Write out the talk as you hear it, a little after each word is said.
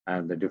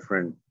and the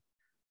different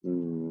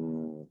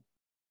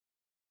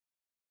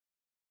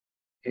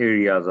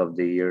areas of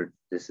the ear.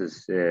 This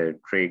is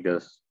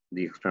tragus,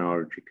 the external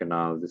auditory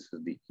canal. This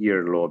is the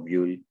ear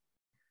lobule.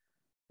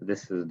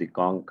 This is the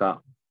concha,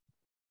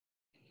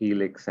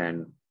 helix,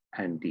 and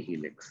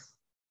antihelix.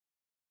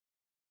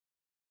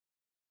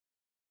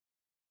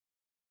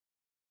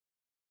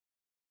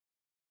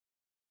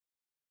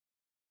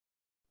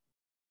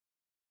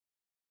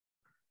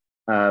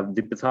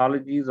 The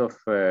pathologies of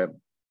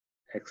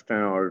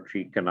external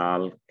auditory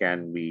canal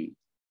can be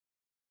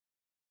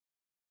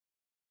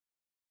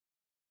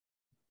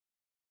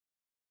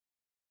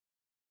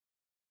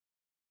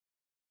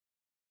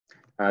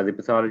the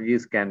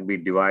pathologies can be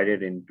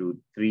divided into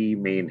three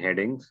main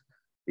headings: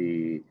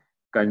 the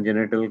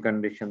congenital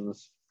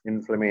conditions,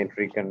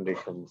 inflammatory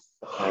conditions,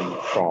 and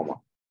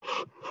trauma.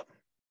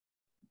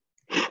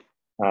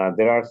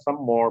 There are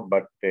some more,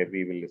 but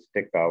we will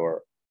stick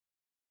our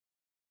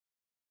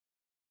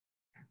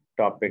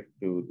topic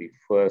to the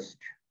first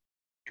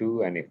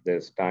two, and if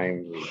there's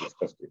time, we'll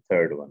discuss the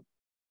third one.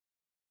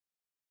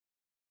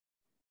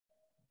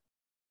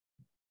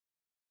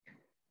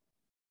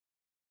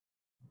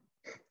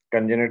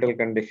 Congenital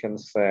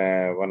conditions,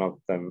 one of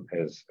them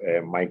is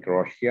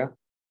microtia.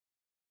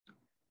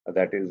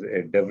 That is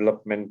a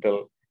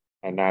developmental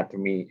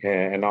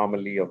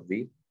anomaly of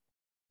the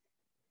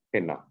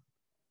pinna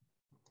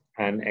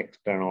and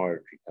external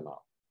auditory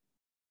canal.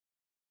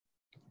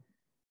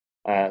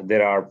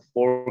 There are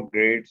 4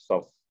 grades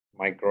of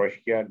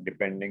microtia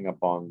depending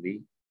upon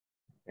the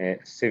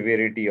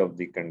severity of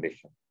the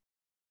condition.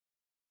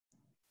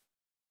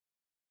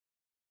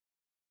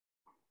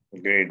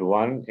 Grade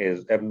 1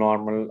 is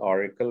abnormal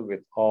auricle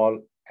with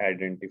all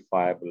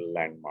identifiable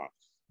landmarks.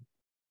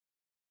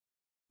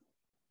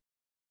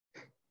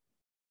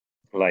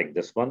 Like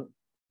this one,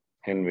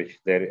 in which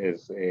there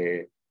is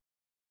a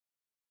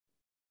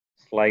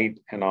slight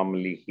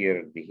anomaly here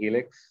at the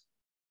helix,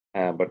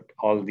 but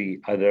all the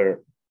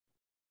other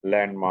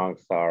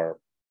landmarks are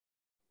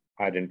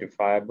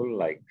identifiable,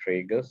 like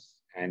tragus,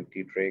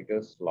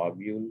 antitragus,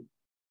 lobule.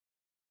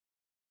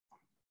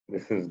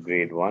 This is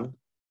grade 1.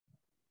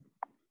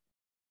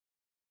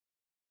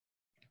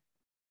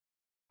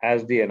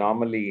 As the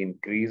anomaly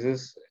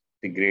increases,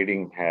 the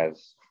grading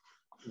increases.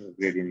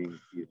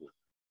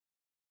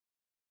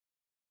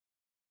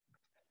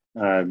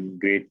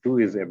 Grade 2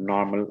 is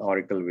abnormal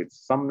auricle with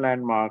some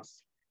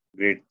landmarks.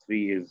 Grade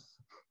 3 is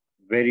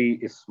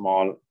very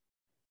small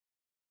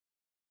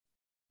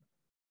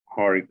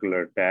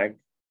auricular tag,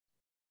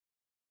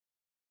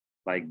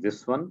 like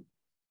this one,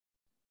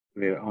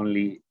 where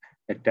only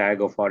a tag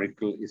of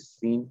auricle is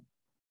seen.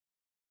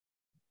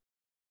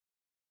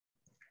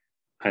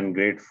 And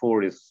grade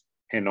 4 is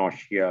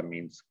anotia,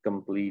 means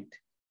complete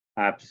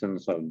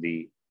absence of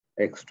the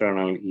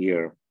external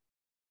ear.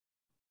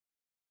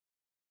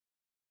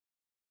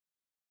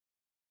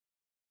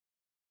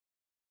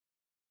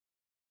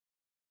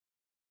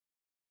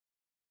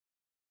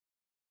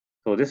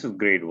 So this is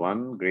grade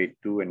 1, grade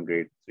 2, and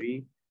grade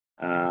 3.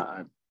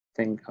 I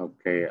think,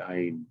 okay,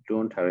 I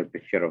don't have a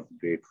picture of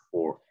grade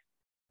 4.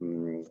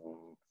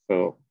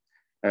 So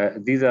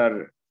these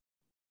are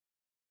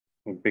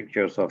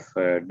pictures of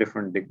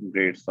different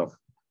grades of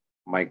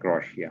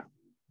microtia.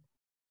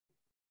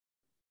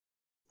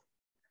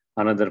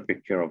 Another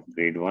picture of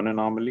grade 1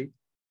 anomaly.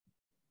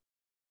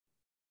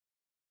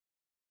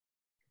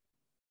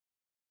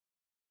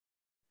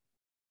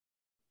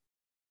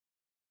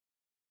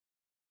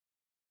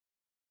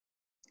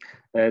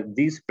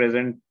 These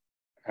present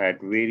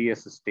at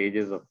various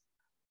stages of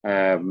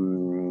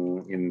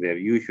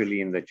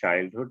usually in the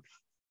childhood,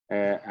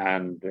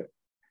 and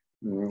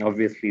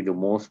obviously the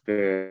most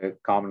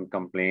common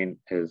complaint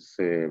is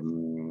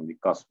the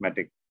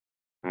cosmetic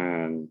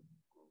and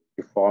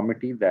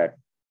deformity that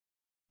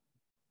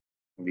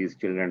these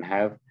children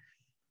have.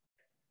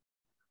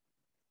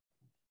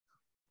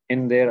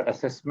 In their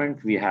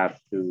assessment, we have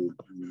to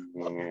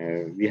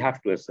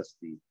assess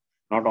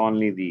not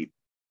only the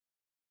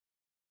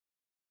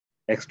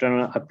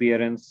external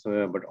appearance,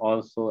 but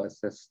also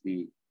assess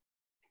the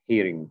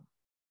hearing,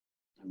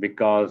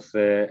 because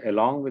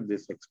along with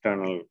this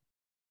external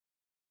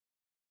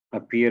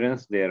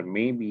appearance, there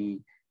may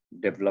be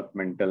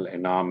developmental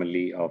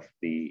anomaly of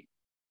the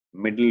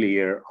middle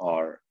ear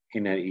or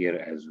inner ear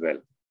as well.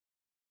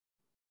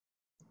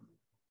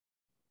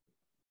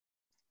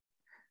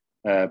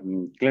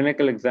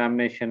 Clinical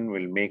examination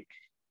will make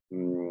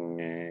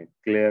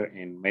clear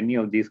in many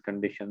of these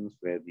conditions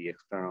where the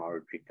external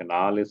auditory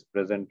canal is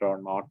present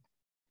or not,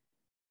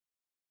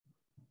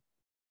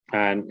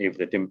 and if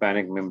the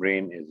tympanic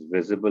membrane is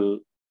visible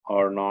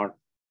or not.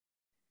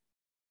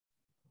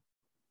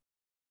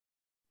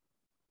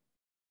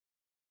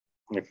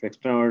 If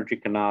external auditory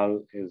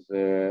canal is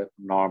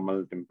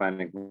normal,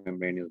 tympanic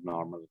membrane is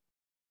normal,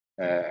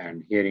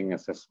 and hearing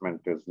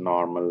assessment is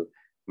normal,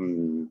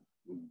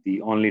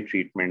 the only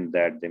treatment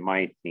that they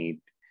might need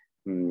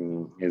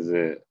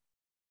is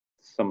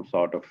some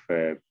sort of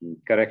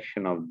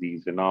correction of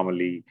these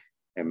anomaly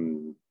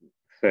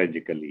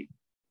surgically.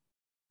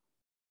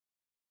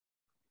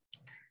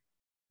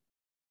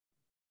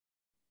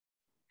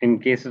 In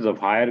cases of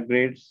higher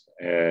grades,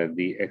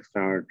 the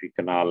externality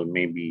canal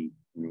may be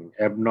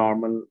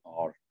abnormal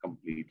or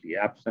completely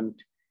absent.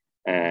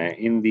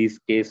 In these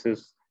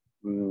cases,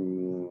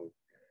 mm,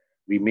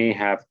 we may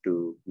have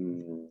to,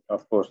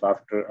 of course,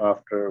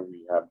 after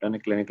we have done a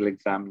clinical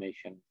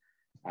examination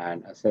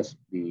and assessed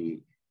the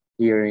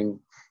hearing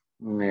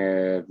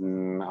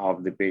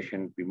of the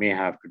patient, we may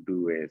have to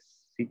do a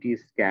CT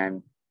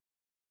scan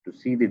to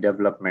see the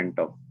development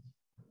of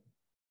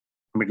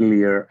middle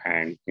ear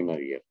and inner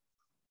ear.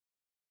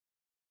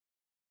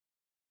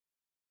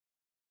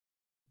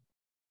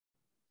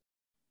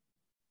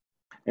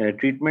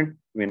 Treatment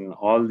in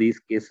all these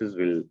cases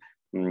will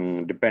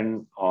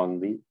depend on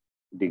the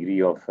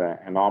degree of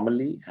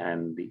anomaly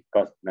and the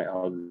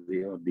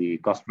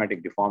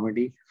cosmetic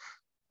deformity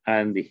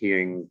and the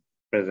hearing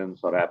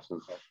presence or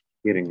absence of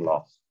hearing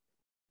loss.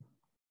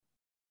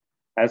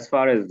 As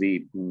far as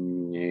the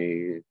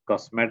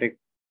cosmetic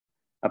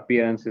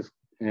appearance is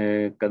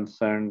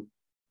concerned,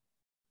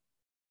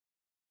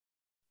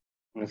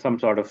 some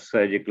sort of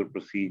surgical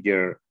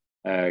procedure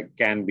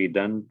can be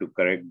done to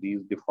correct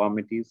these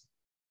deformities.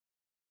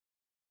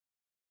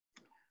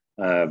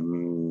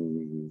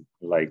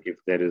 Like if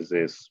there is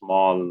a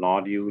small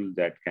nodule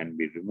that can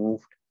be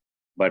removed,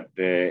 but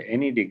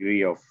any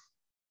degree of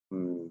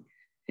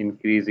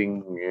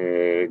increasing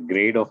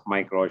grade of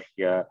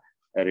microtia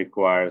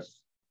requires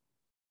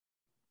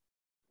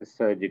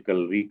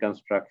surgical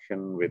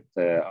reconstruction with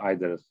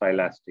either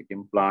silastic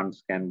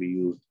implants can be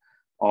used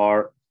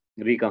or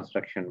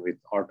reconstruction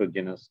with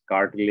autogenous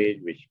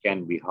cartilage, which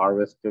can be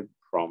harvested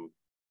from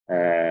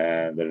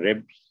the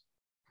ribs,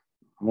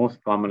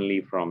 most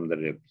commonly from the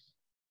ribs.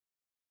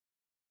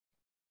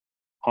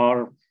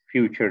 Or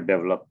future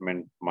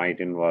development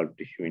might involve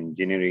tissue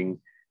engineering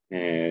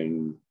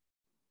and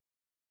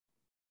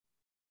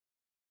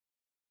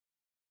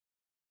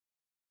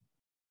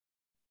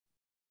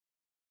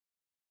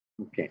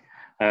okay.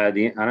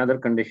 Another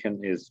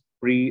condition is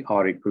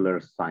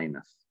preauricular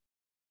sinus.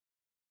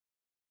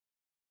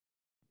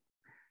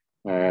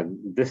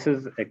 This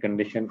is a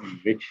condition in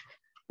which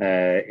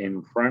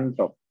in front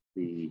of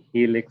the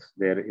helix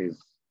there is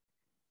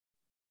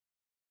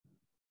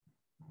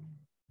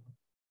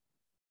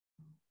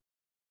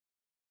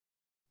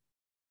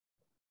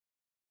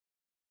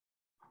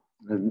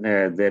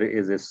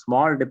a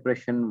small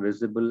depression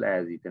visible,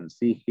 as you can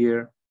see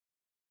here.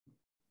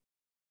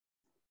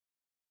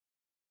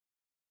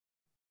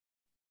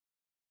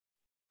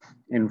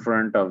 In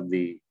front of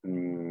the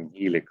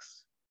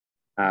helix,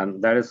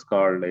 and that is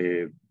called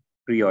a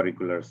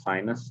preauricular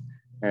sinus.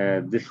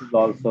 This is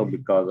also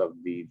because of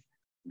the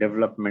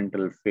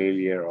developmental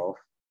failure of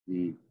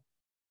the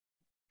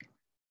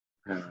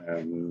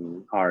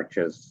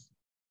arches.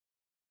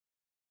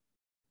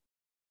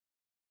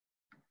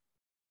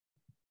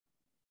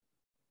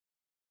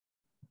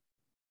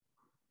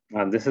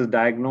 And this is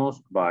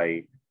diagnosed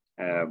by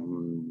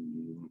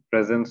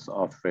presence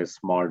of a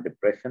small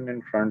depression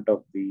in front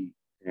of the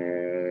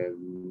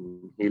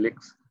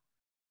helix.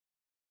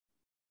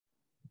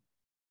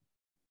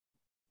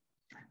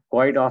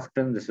 Quite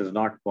often, this is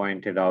not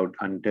pointed out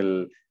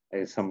until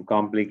some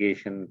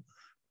complication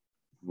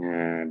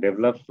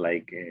develops,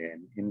 like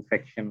an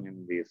infection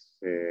in this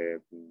the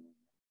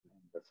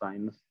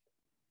sinus.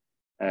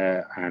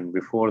 And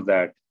before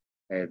that,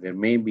 there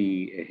may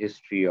be a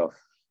history of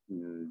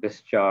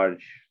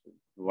discharge,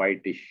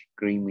 whitish,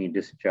 creamy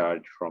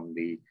discharge from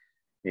the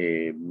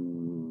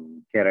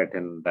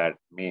keratin that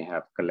may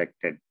have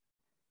collected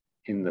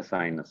in the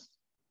sinus.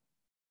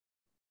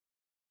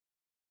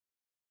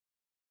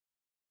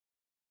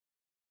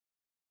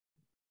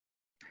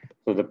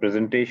 So the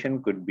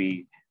presentation could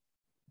be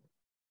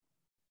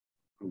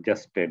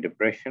just a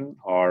depression,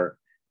 or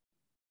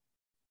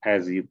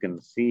as you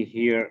can see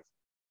here,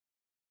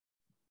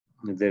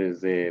 there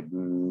is a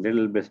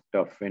little bit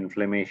of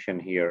inflammation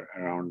here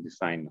around the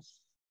sinus.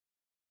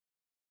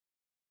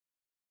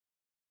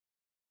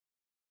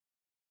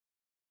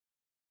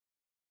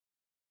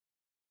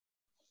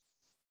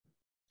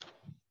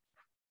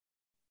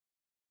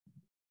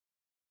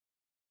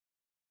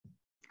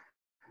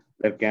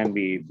 There can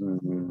be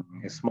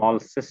a small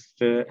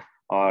cyst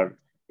or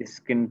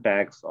skin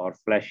tags or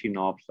fleshy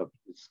knobs of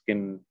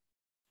skin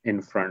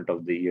in front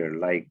of the ear,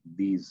 like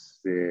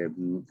these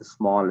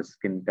small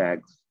skin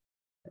tags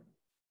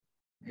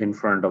in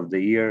front of the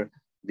ear.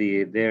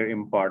 Their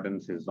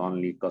importance is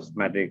only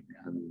cosmetic,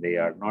 and they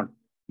are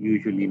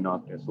usually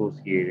not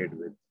associated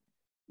with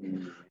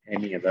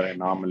any other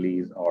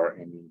anomalies or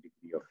any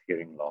degree of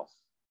hearing loss.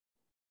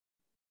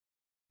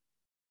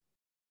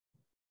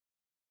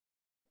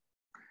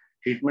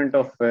 Treatment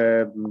of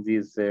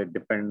these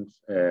depends,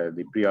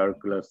 the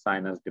preauricular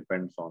sinus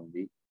depends on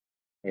the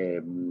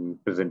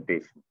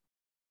presentation.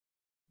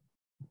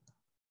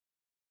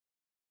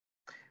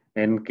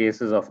 In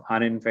cases of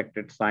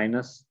uninfected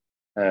sinus,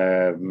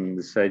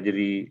 the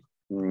surgery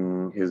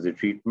is the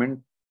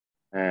treatment,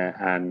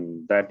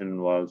 and that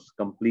involves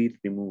complete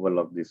removal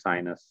of the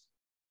sinus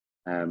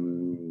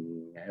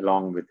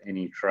along with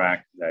any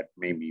tract that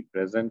may be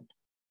present.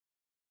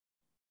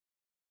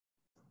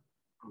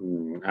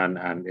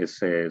 and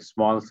it's a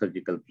small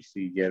surgical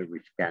procedure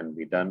which can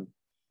be done.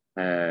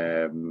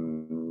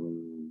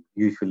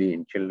 Usually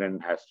in children,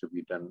 has to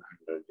be done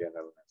under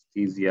general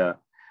anesthesia,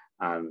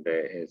 and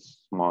a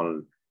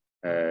small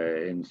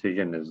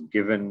incision is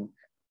given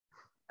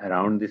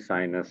around the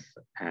sinus,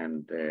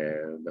 and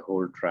the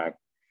whole tract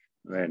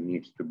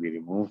needs to be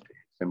removed.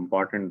 It's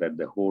important that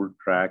the whole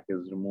tract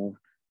is removed.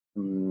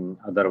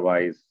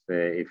 Otherwise,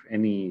 if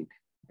any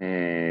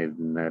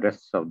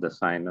rest of the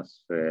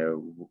sinus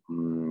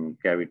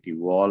cavity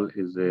wall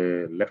is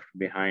left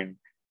behind,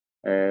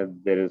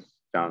 there is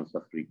chance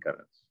of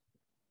recurrence.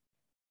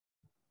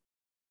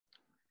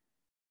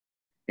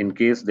 In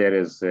case there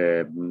is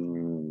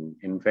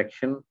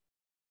infection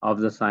of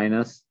the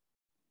sinus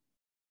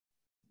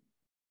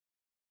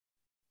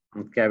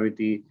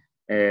cavity,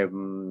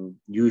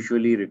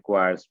 usually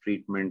requires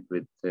treatment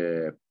with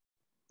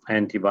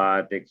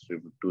antibiotics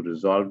to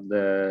resolve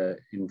the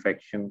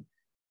infection.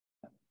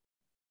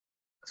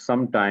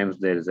 Sometimes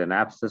there is an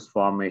abscess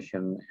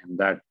formation. In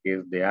that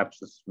case, the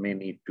abscess may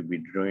need to be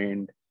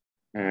drained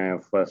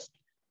first.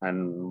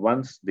 And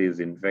once these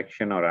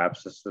infection or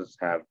abscesses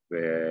have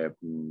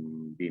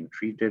been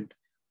treated,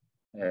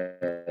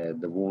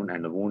 the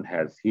wound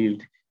has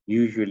healed,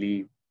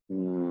 usually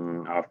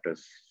after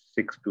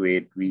 6 to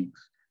 8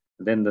 weeks,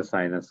 then the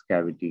sinus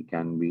cavity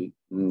can be,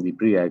 the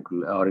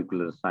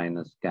preauricular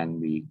sinus can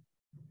be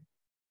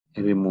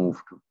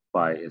removed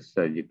by a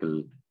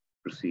surgical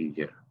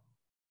procedure.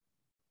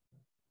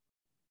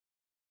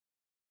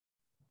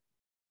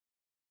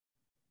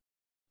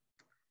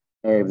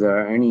 If there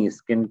are any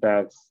skin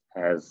tags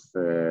as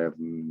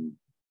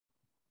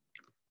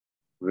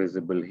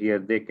visible here,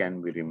 they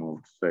can be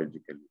removed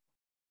surgically.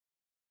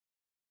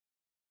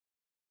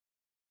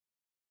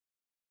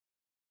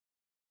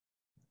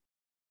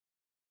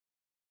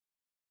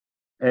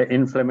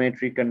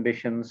 Inflammatory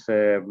conditions,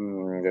 there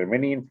are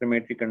many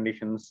inflammatory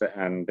conditions,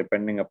 and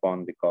depending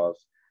upon the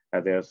cause,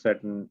 there are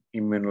certain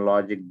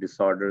immunologic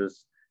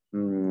disorders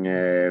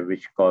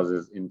which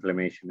causes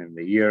inflammation in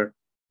the ear.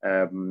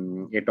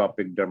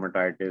 Atopic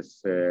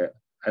dermatitis,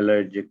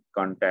 allergic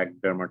contact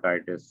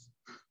dermatitis,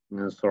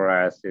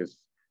 psoriasis,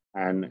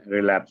 and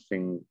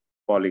relapsing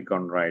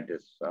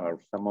polychondritis are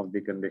some of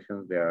the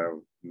conditions. There are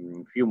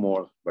few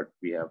more, but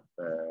we have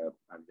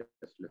I've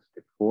just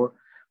listed 4.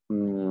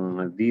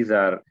 These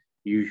are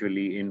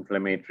usually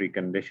inflammatory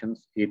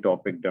conditions: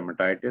 atopic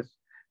dermatitis,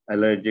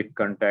 allergic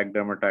contact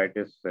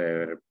dermatitis.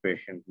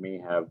 Patient may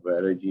have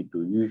allergy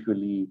to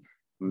usually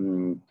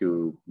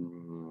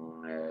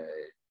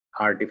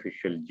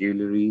artificial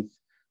jewelries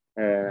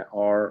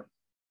or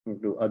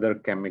to other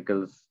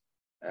chemicals,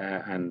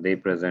 and they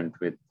present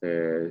with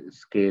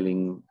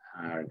scaling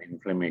and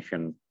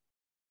inflammation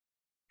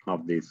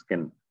of the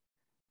skin.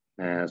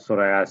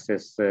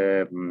 Psoriasis,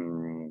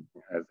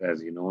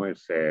 as you know,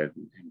 it's an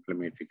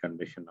inflammatory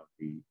condition of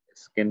the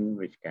skin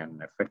which can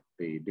affect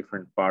the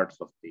different parts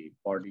of the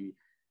body,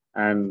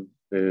 and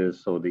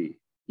so the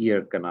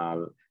ear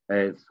canal,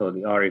 so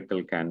the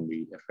auricle can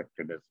be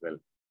affected as well.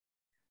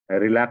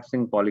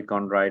 Relapsing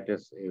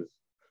polychondritis is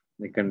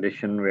the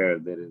condition where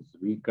there is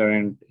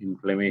recurrent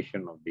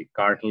inflammation of the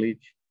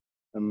cartilage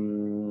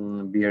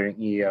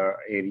bearing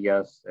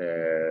areas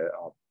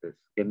of the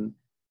skin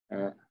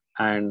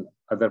and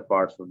other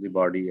parts of the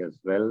body as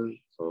well.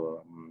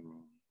 So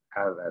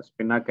as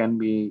pinna can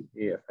be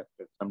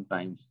affected,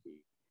 sometimes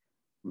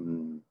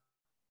the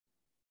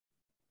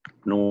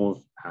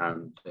nose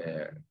and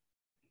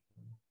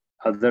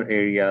other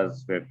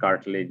areas where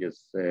cartilage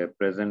is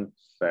present,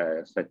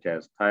 such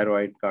as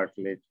thyroid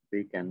cartilage,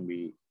 they can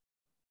be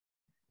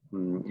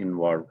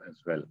involved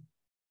as well.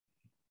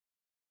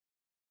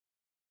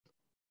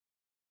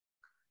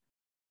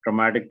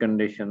 Traumatic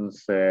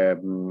conditions,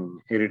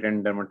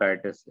 irritant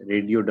dermatitis,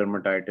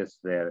 radiodermatitis,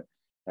 where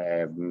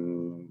a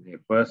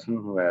person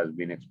who has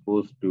been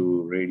exposed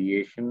to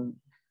radiation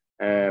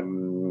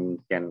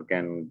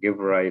can give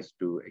rise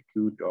to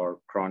acute or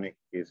chronic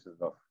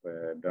cases of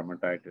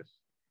dermatitis.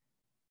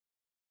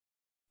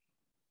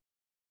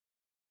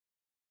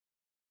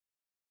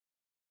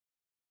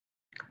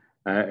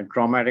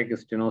 Traumatic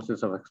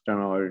stenosis of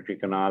external auditory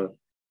canal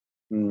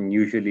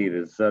usually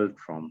result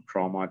from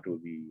trauma to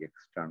the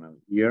external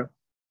ear.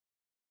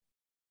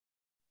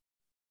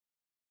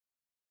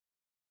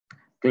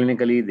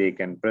 Clinically, they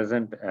can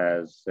present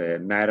as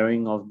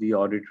narrowing of the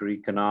auditory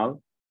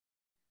canal,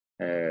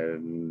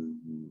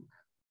 and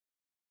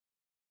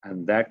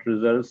that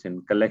results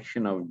in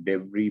collection of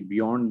debris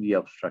beyond the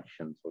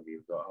obstruction. So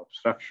the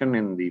obstruction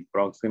in the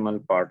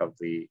proximal part of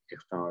the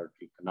external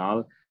auditory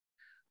canal,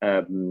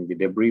 the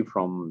debris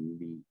from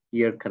the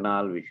ear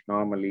canal, which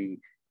normally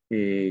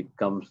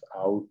comes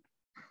out,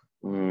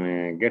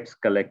 gets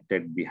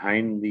collected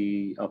behind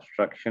the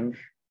obstruction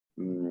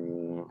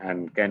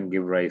and can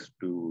give rise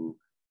to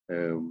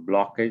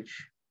blockage,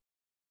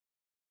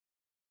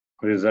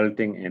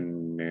 resulting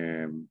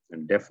in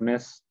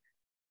deafness.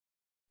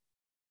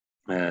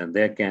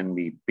 There can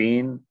be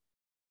pain.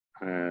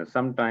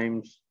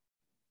 Sometimes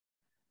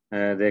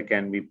there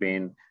can be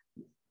pain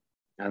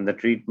And the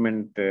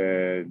treatment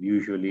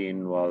usually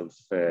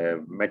involves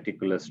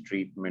meticulous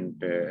treatment,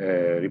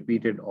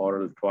 repeated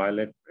oral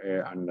toilet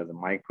under the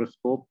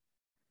microscope.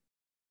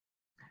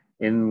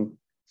 In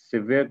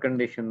severe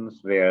conditions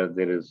where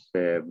there is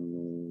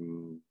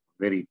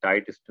very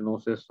tight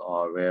stenosis,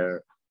 or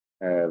where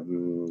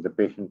the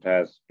patient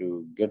has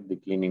to get the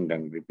cleaning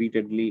done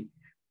repeatedly,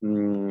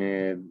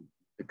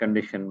 the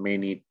condition may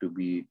need to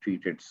be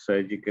treated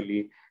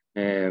surgically,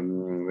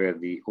 where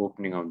the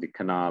opening of the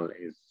canal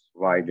is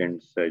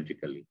widened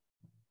surgically.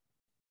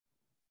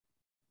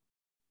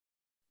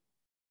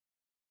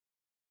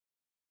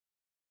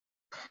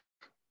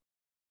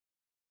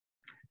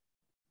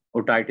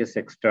 Otitis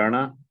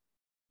externa.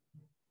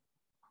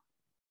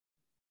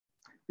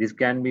 These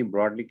can be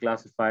broadly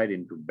classified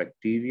into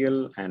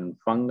bacterial and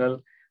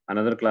fungal.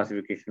 Another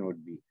classification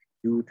would be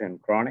acute and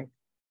chronic.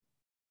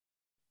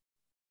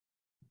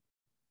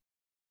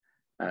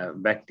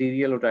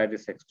 Bacterial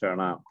otitis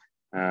externa,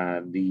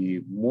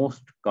 the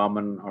most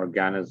common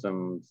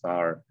organisms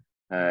are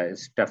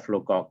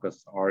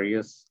Staphylococcus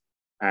aureus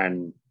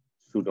and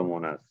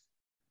Pseudomonas.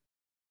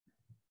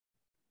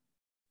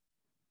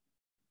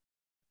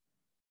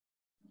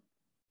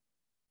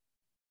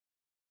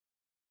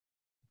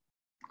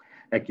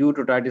 Acute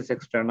otitis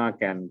externa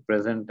can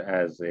present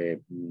as a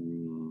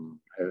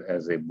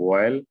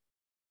boil,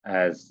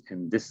 as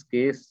in this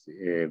case.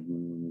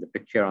 The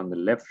picture on the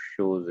left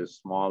shows a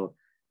small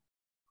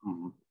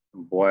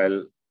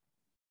boil,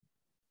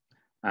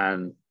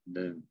 and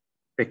the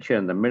picture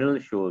in the middle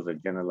shows a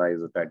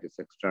generalized otitis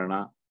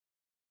externa.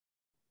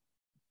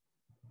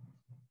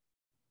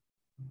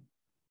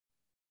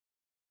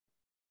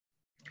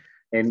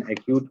 In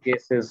acute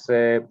cases,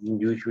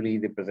 usually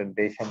the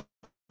presentation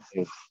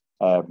is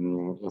a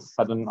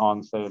sudden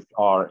onset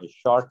or a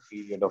short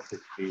period of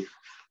history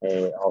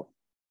of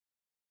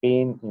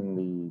pain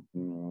in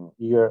the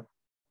ear.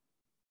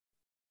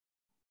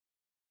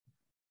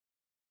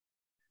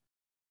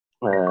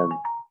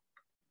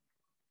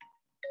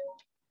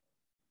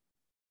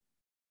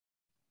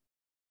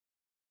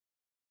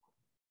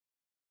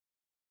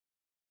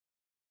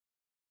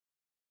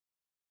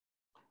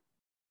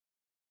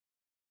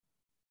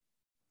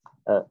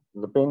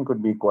 The pain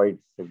could be quite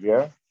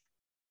severe.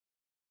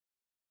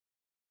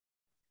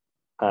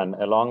 And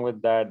along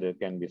with that, there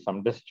can be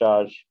some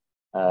discharge.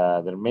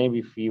 There may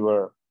be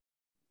fever.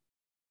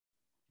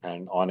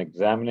 And on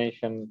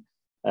examination,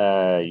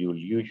 you'll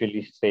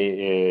usually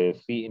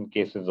see in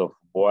cases of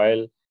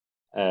boil,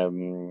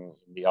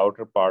 the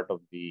outer part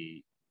of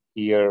the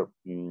ear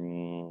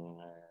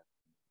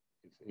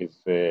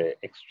is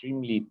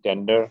extremely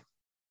tender,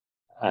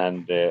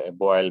 and a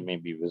boil may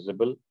be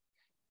visible.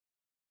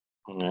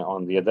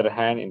 On the other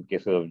hand, in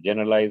cases of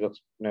generalized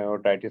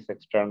otitis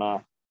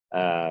externa,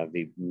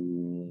 the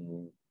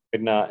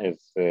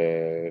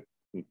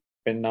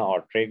pinna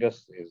or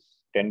tragus is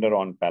tender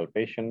on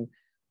palpation.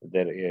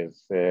 There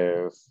is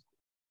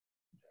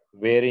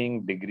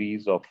varying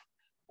degrees of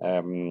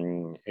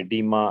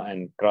edema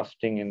and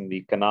crusting in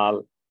the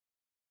canal.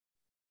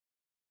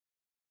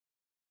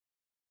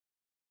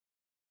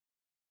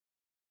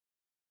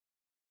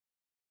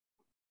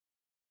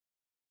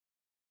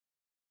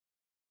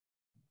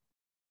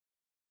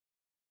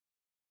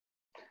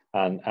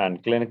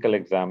 And clinical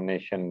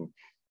examination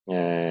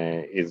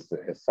is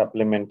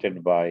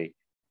supplemented by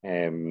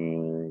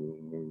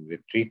the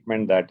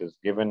treatment that is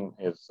given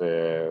is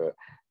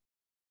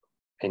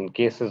in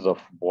cases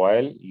of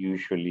boil,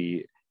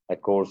 usually a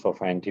course of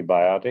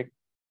antibiotic,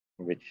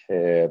 which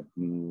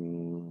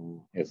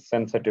is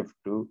sensitive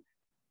to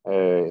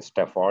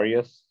Staph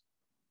aureus,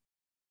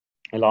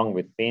 along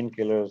with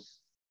painkillers,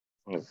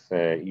 is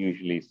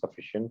usually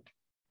sufficient.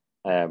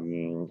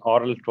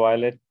 Oral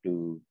toilet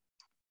to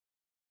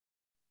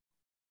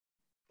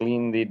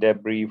clean the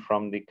debris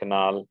from the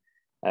canal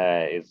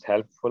is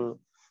helpful.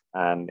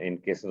 And in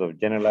cases of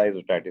generalized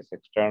otitis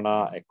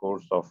externa, a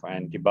course of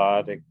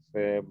antibiotics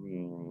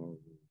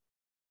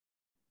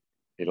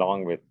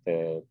along with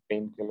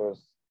painkillers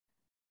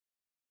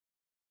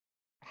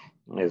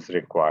is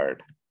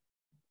required.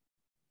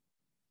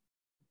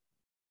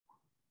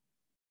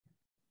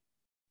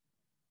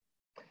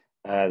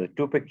 The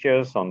two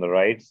pictures on the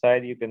right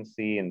side, you can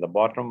see in the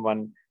bottom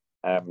one,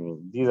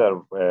 these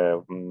are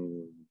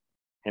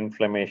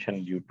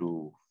inflammation due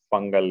to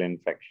fungal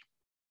infection.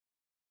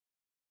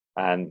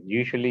 And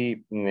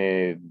usually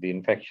the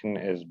infection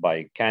is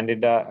by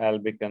Candida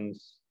albicans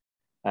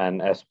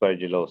and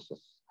aspergillosis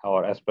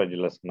or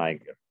Aspergillus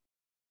niger.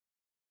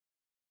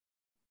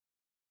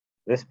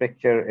 This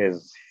picture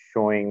is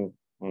showing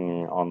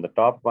on the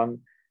top one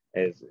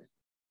is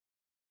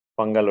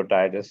fungal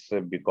otitis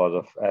because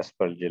of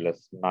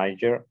Aspergillus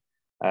niger,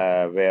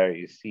 where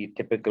you see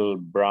typical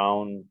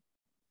brown,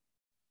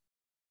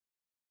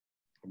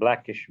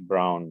 blackish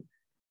brown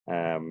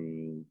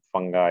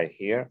fungi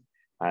here.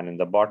 And in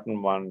the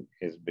bottom one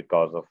is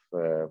because of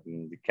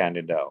the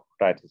Candida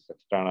otitis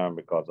externa,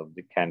 because of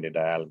the Candida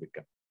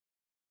albicans.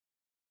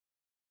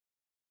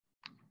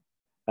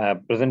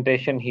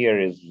 Presentation here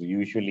is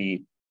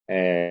usually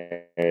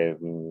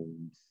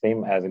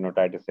same as in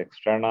otitis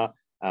externa,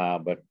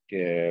 but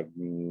the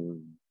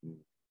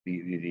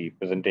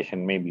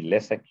presentation may be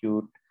less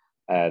acute.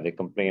 They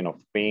complain of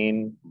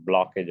pain,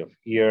 blockage of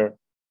ear,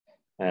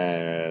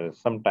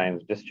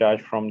 sometimes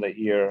discharge from the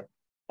ear,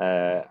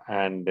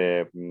 and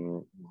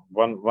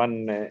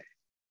one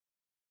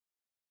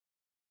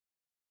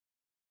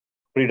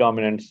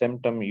predominant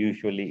symptom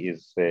usually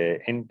is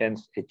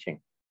intense itching.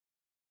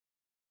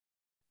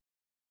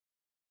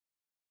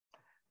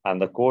 And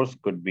the course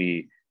could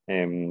be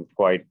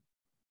quite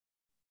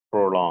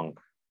prolonged.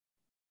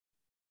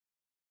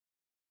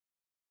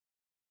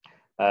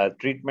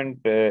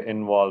 Treatment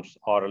involves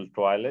oral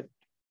toilet,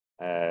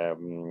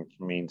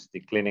 means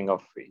the cleaning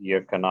of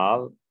ear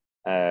canal.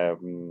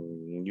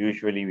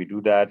 Usually we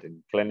do that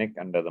in clinic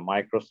under the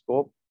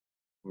microscope,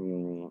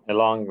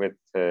 along with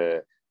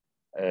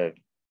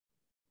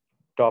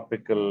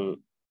topical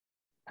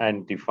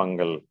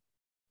antifungal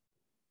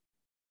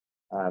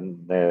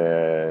and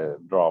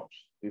drops.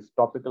 These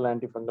topical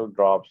antifungal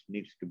drops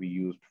needs to be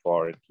used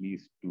for at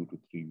least 2 to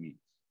 3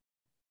 weeks.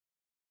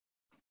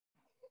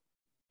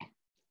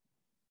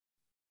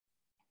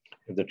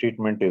 If the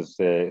treatment is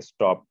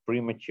stopped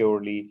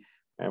prematurely,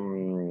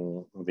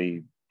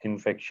 the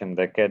infection,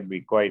 there can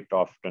be quite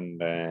often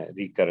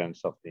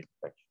recurrence of the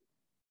infection.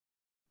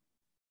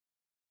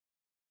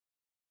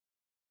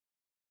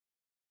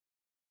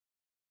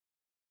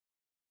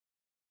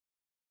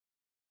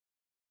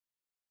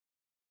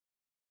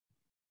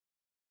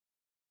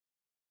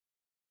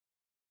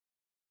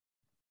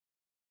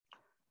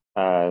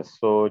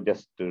 So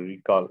just to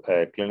recall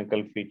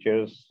clinical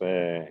features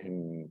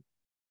in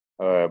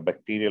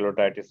bacterial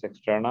otitis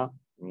externa,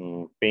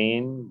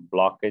 pain,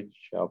 blockage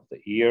of the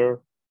ear,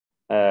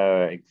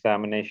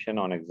 examination.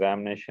 On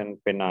examination,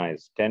 pinna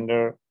is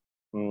tender.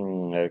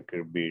 There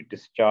could be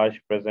discharge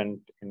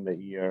present in the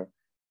ear,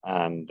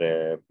 and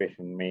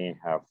patient may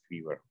have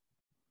fever.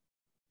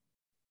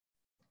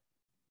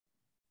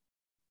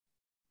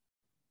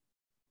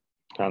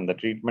 And the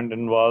treatment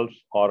involves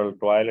oral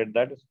toilet.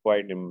 That is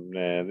quite,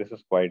 this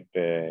is quite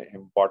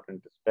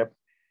important step.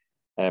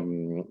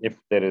 If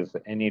there is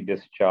any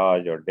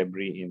discharge or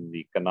debris in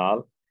the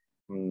canal,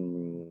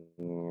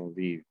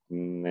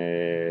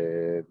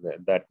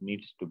 that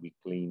needs to be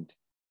cleaned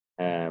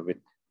with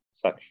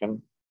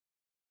suction.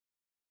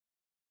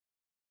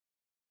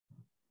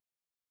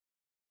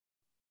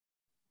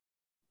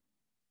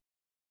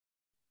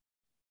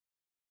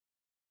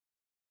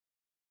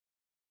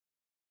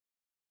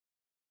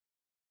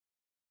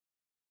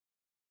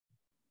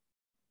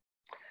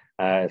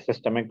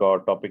 Systemic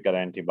or topical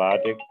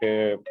antibiotic.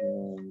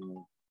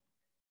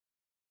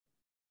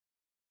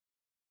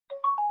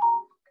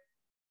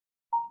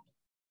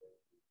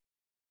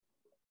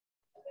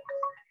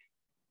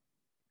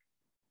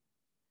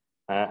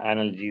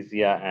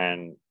 Analgesia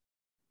and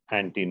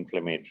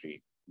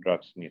anti-inflammatory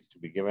drugs needs to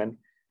be given.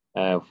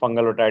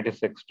 Fungal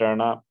otitis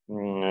externa,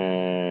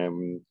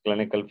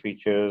 clinical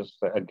features,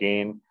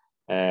 again,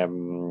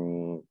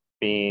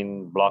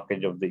 pain,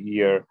 blockage of the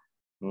ear,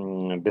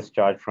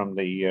 discharge from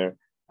the ear.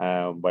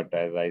 But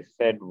as I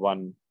said,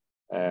 one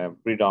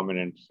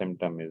predominant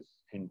symptom is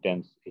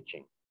intense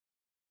itching.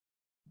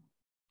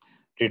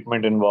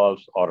 Treatment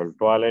involves oral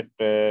toilet,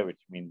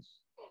 which means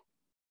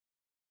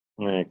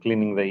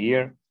cleaning the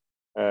ear,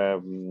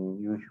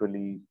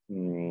 usually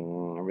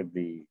with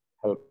the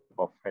help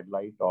of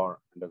headlight or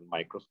under the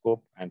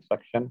microscope, and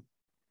suction.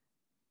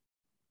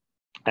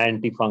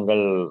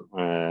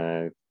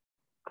 Antifungal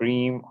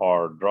cream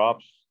or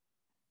drops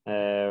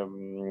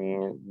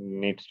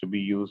needs to be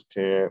used,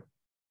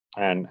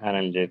 and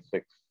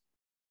analgesics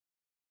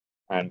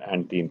and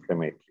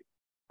anti-inflammatory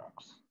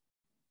drugs.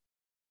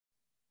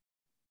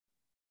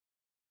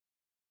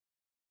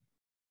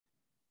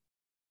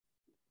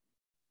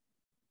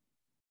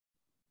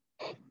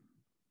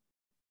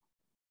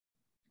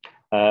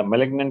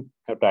 Malignant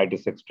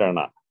otitis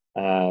externa.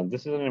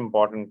 This is an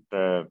important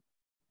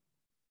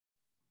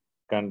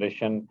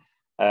condition.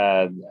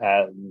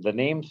 The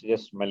name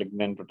suggests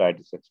malignant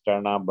otitis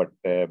externa, but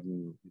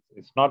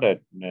it's not a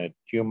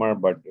tumor,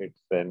 but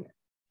it's an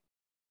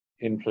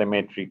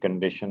inflammatory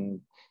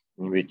condition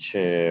which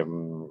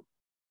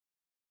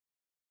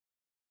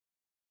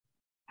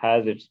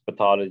has its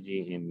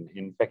pathology in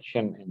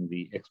infection in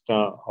the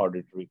external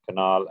auditory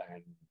canal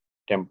and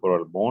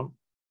temporal bone.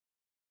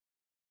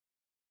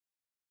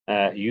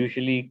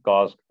 Usually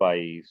caused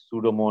by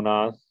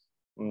Pseudomonas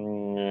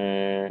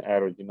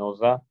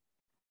aeruginosa,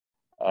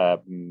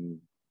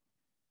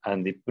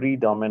 and the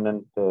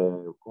predominant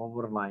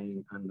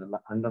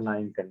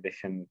underlying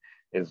condition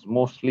is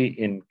mostly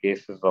in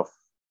cases of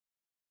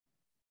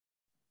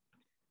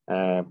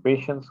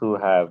patients who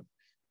have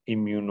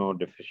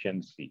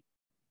immunodeficiency.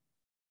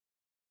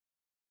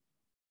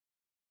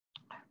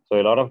 So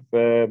a lot of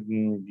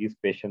these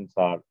patients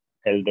are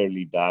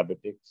elderly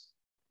diabetics.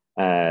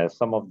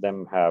 Some of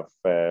them have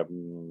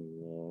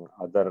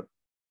other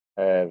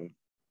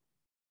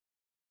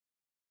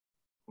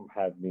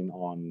have been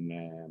on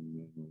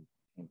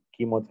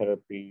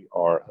chemotherapy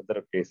or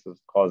other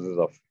causes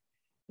of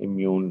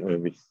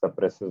which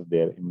suppresses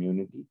their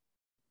immunity.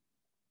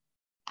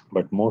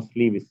 But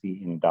mostly we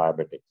see in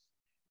diabetics,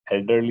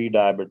 elderly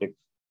diabetics,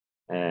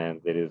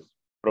 and there is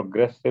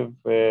progressive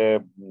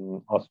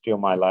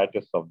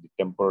osteomyelitis of the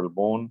temporal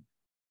bone,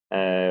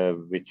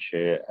 which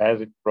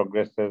as it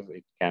progresses,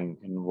 it can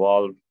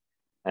involve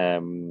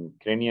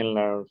cranial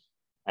nerves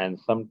and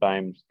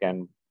sometimes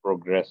can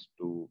progress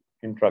to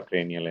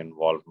intracranial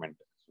involvement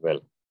as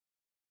well.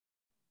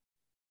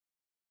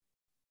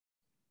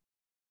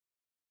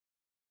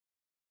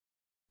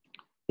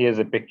 Here's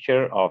a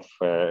picture of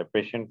a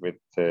patient with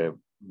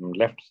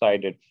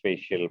left-sided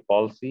facial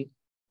palsy.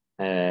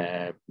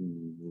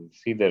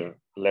 See, the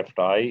left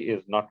eye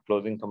is not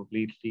closing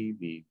completely.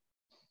 The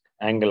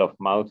angle of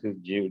mouth is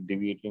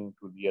deviating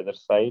to the other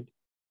side,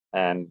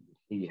 and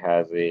he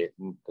has a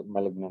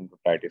malignant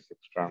otitis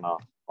externa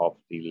of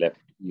the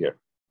left ear.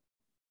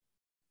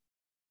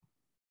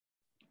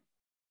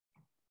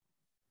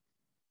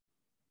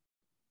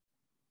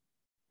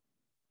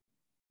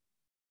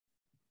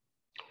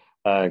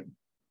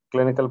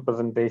 Clinical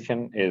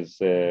presentation is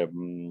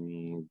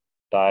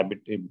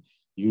diabetic.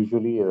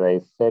 Usually, as I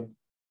said,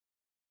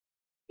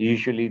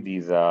 usually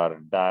these are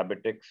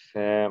diabetics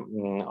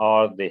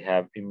or they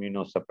have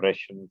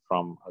immunosuppression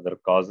from other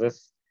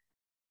causes.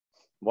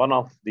 One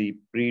of the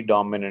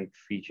predominant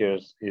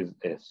features is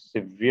a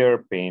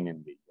severe pain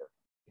in the ear,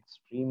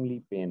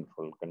 extremely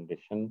painful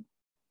condition.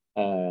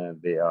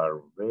 They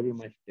are very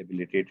much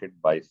debilitated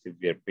by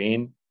severe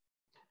pain.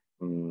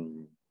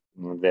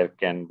 There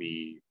can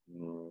be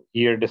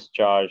ear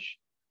discharge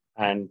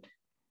and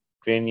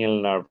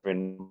cranial nerve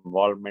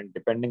involvement.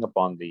 Depending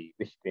upon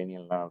which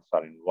cranial nerves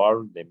are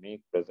involved, they may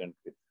present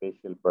with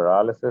facial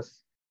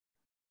paralysis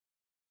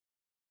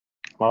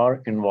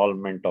or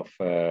involvement of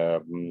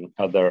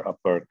other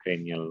upper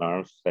cranial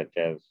nerves such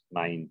as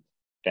 9th,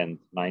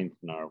 9th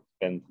nerve,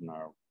 10th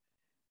nerve.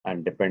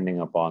 And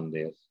depending upon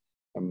this,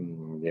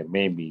 there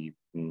may be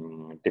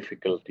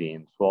difficulty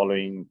in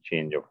swallowing,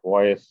 change of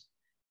voice.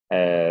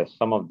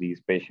 Some of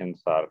these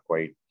patients are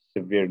quite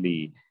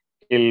severely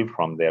ill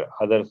from their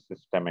other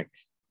systemic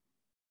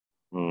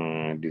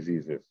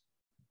diseases.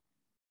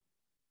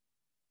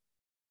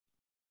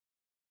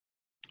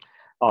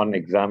 On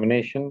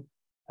examination,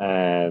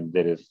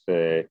 there is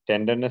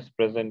tenderness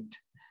present.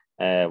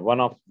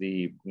 One of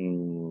the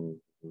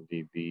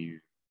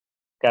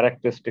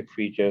characteristic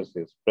features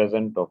is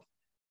present of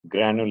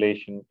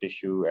granulation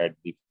tissue at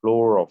the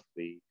floor of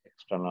the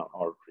external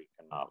auditory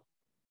canal.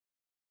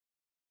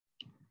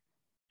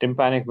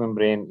 Tympanic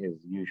membrane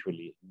is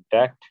usually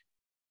intact,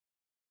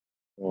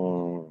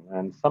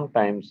 and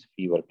sometimes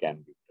fever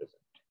can be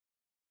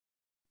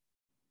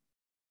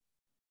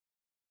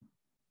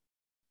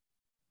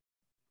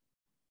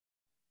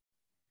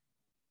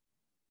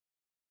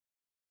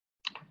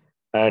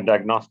present.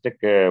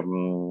 Diagnostic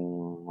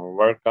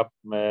workup,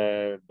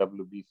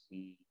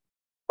 WBC,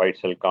 white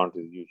cell count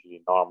is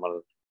usually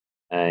normal.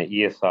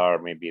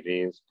 ESR may be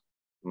raised.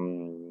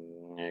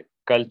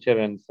 Culture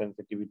and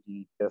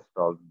sensitivity test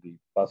of the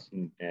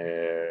person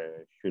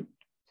should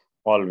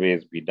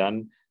always be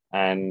done,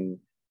 and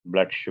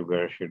blood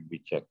sugar should be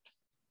checked.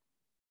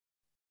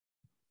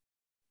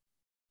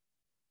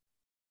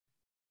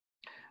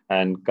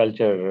 And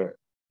culture,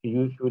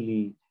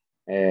 usually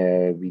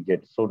we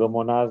get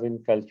Pseudomonas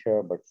in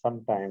culture, but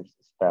sometimes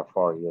Staph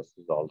aureus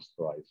is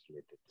also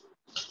isolated.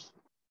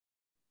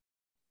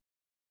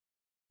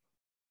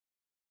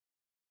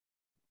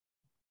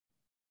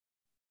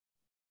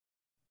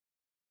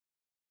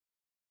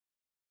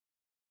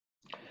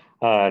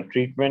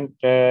 Treatment,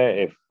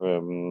 if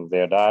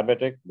they're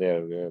diabetic,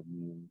 they're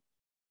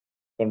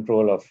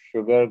control of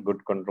sugar,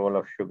 good control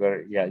of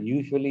sugar. Yeah,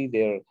 usually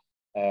their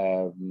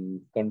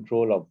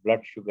control of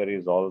blood sugar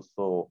is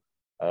also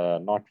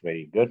not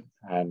very good.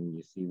 And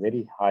you see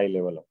very high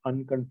level of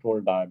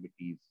uncontrolled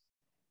diabetes.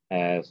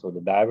 So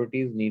the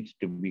diabetes needs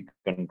to be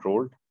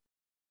controlled.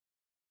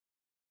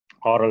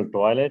 Oral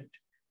toilet,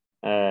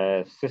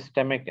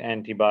 systemic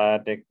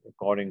antibiotic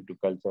according to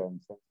culture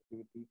and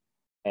sensitivity.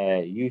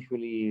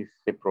 Usually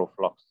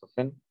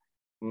ciprofloxacin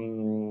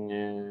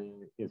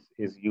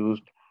is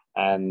used,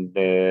 and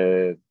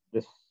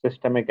this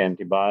systemic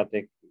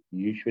antibiotic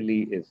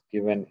usually is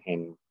given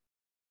in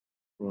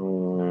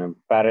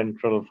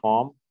parenteral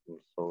form.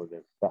 So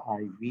there's the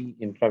IV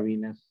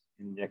intravenous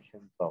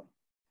injections of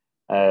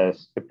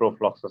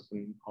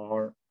ciprofloxacin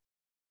or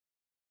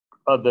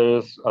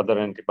other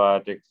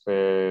antibiotics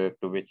to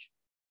which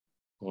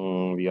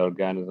the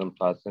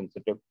organisms are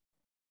sensitive.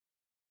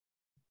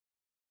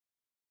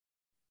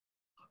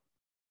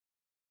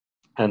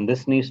 And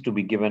this needs to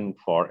be given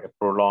for a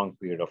prolonged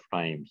period of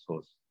time.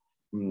 So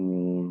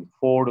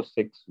 4 to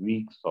 6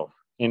 weeks of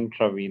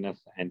intravenous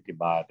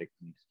antibiotic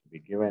needs to be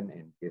given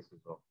in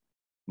cases of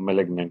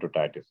malignant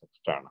otitis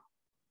externa.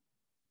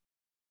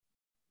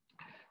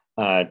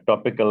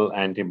 Topical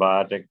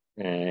antibiotic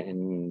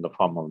in the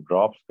form of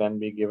drops can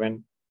be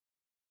given.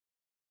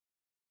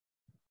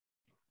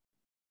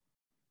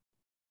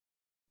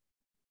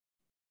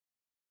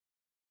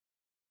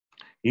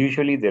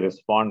 Usually they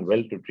respond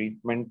well to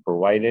treatment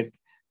provided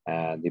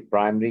The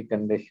primary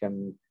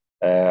condition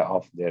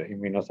of their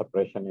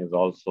immunosuppression is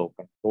also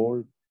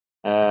controlled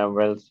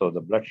well. So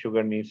the blood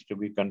sugar needs to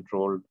be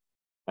controlled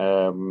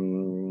well,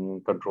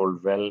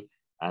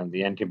 and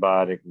the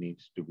antibiotic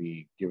needs to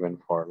be given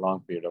for a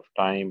long period of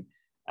time.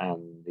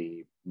 And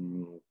the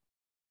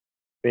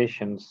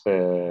patients,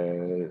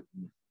 the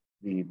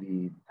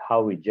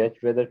how we judge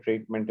whether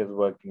treatment is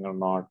working or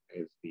not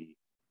is the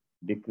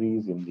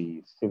decrease in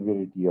the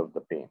severity of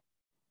the pain.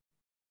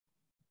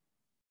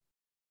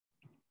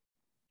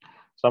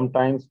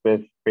 Sometimes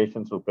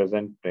patients who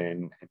present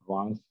in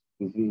advanced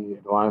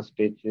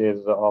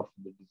stages of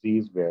the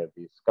disease where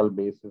the skull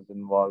base is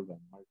involved and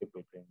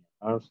multiple cranial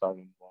nerves are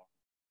involved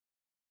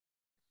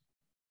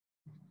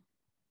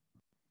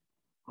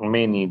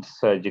may need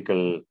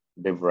surgical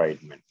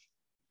debridement.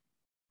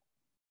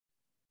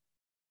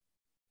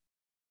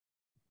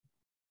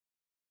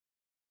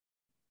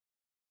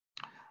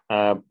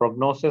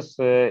 Prognosis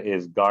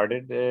is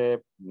guarded.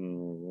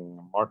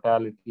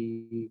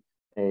 Mortality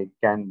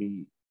can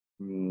be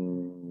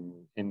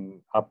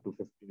in up to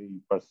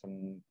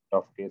 50%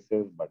 of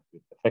cases, but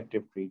with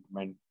effective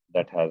treatment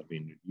that has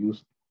been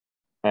reduced.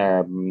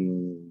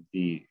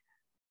 The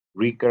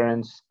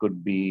recurrence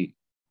could be,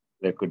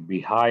 there could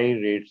be high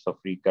rates of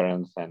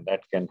recurrence, and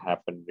that can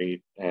happen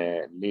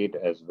late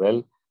as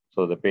well.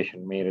 So the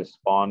patient may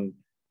respond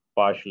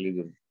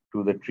partially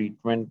to the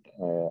treatment,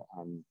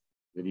 and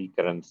the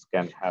recurrence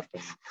can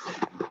happen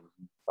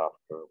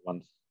after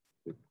once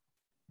the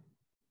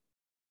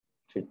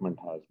treatment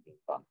has been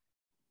done.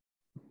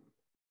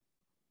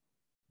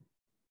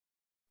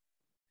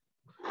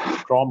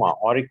 Trauma,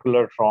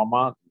 auricular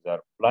trauma, these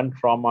are blunt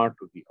trauma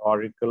to the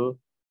auricle,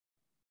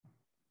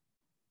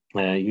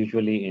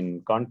 usually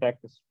in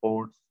contact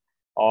sports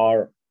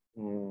or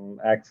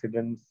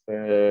accidents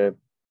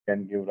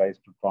can give rise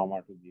to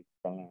trauma to the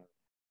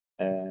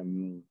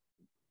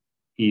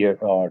ear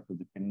or to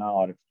the pinna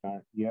or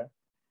external ear.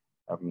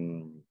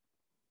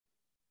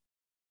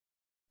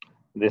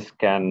 This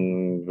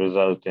can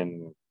result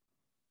in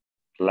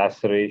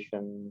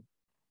laceration,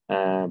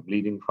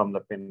 bleeding from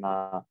the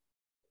pinna.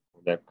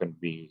 There could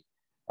be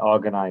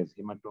organized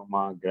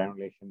hematoma,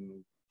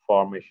 granulation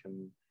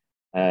formation,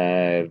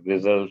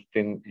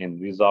 resulting in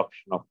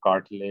resorption of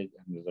cartilage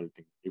and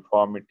resulting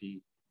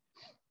deformity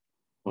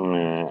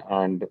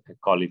and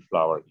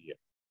cauliflower ear.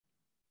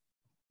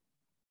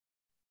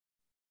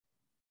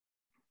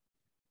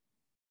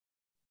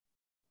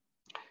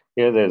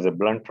 Here there's a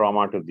blunt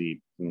trauma to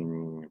the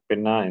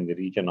pinna in the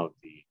region of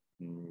the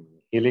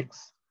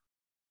helix,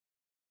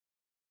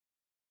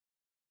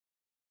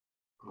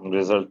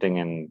 resulting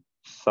in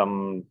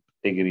some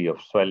degree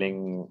of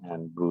swelling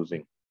and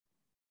bruising.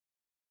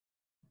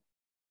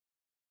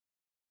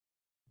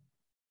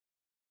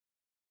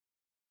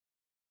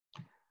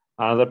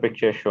 Another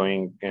picture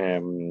showing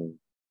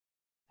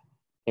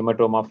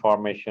hematoma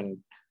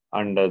formation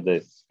under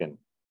the skin,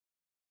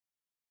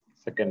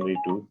 secondary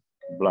to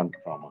blunt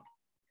trauma.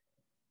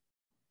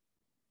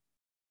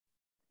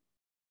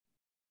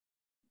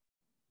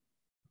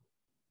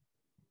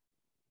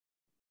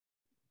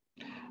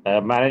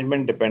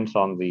 Management depends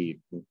on the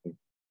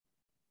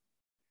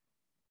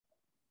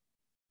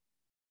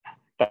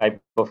type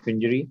of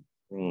injury.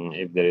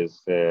 If there is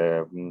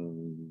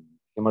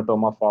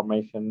hematoma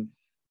formation,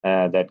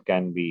 that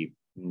can be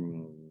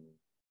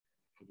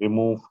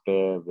removed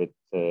with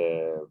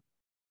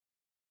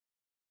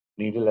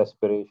needle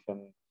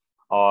aspiration,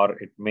 or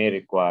it may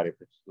require,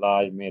 if it's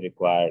large, may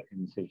require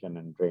incision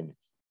and drainage.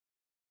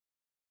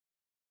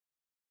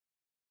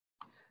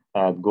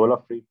 The goal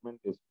of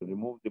treatment is to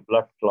remove the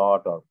blood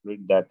clot or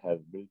fluid that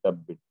has built up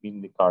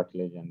between the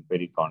cartilage and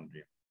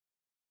perichondrium.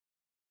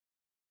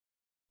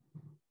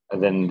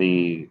 And then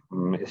the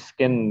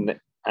skin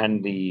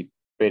and the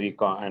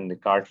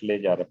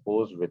cartilage are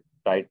opposed with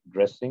tight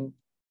dressing,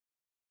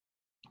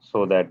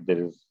 so that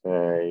there is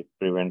it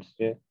prevents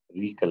the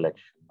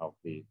recollection of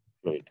the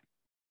fluid.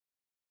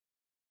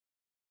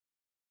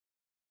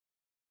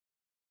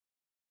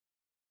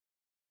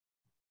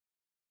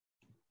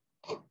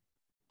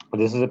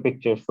 This is a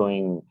picture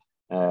showing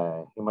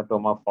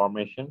hematoma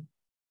formation,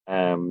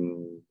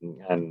 and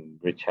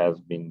which has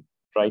been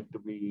tried to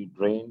be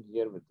drained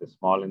here with a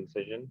small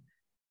incision.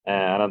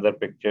 Another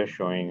picture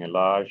showing a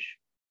large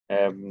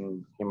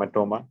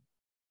hematoma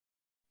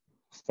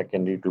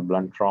secondary to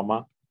blunt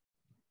trauma.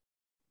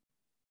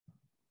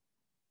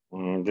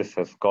 This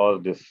has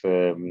caused this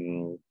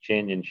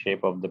change in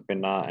shape of the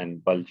pinna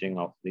and bulging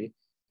of the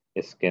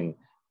skin.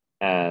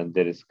 And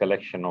there is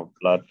collection of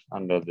blood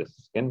under the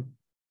skin.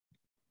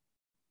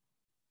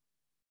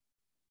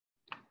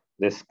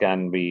 This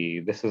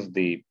is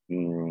the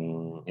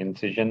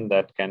incision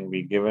that can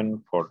be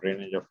given for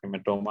drainage of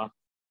hematoma.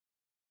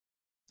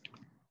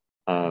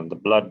 The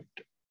blood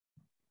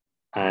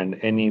and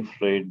any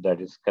fluid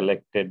that is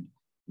collected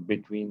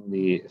between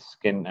the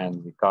skin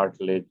and the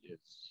cartilage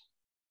is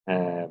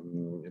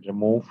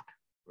removed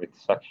with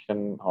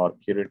suction or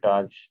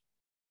curettage.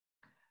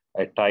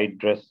 A tight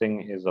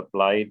dressing is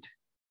applied.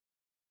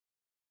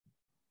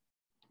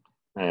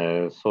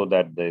 so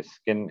that the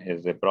skin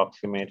is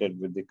approximated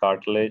with the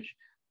cartilage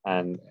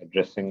and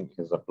dressing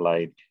is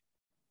applied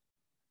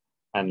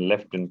and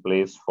left in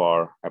place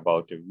for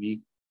about a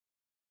week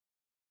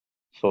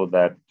so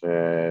that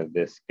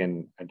the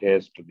skin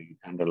adheres to the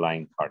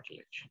underlying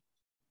cartilage.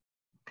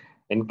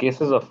 In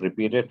cases of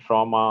repeated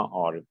trauma,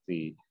 or if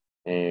the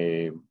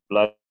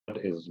blood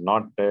is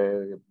not,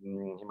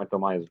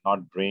 hematoma is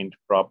not drained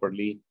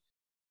properly,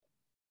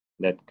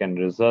 that can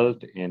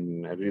result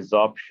in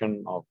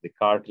resorption of the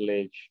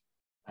cartilage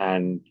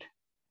and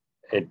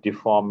a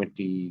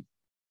deformity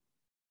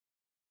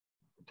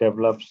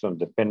develops on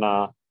the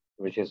pinna,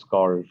 which is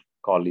called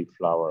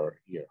cauliflower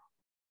ear.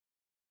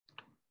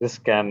 This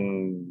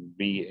can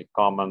be a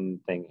common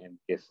thing in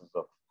cases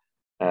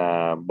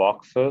of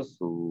boxers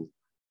who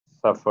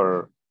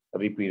suffer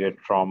repeated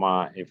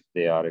trauma if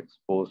they are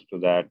exposed to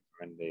that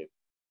when they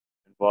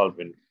involved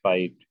in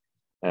fight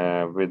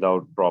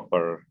without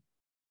proper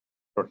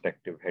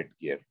protective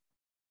headgear.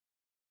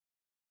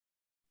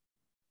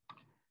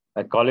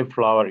 A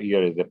cauliflower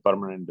ear is a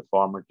permanent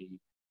deformity.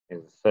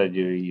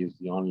 Surgery is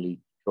the only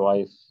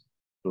choice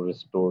to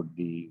restore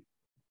the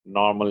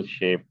normal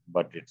shape,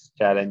 but it's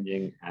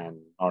challenging and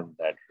not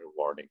that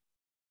rewarding.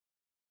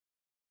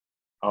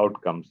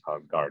 Outcomes are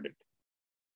guarded.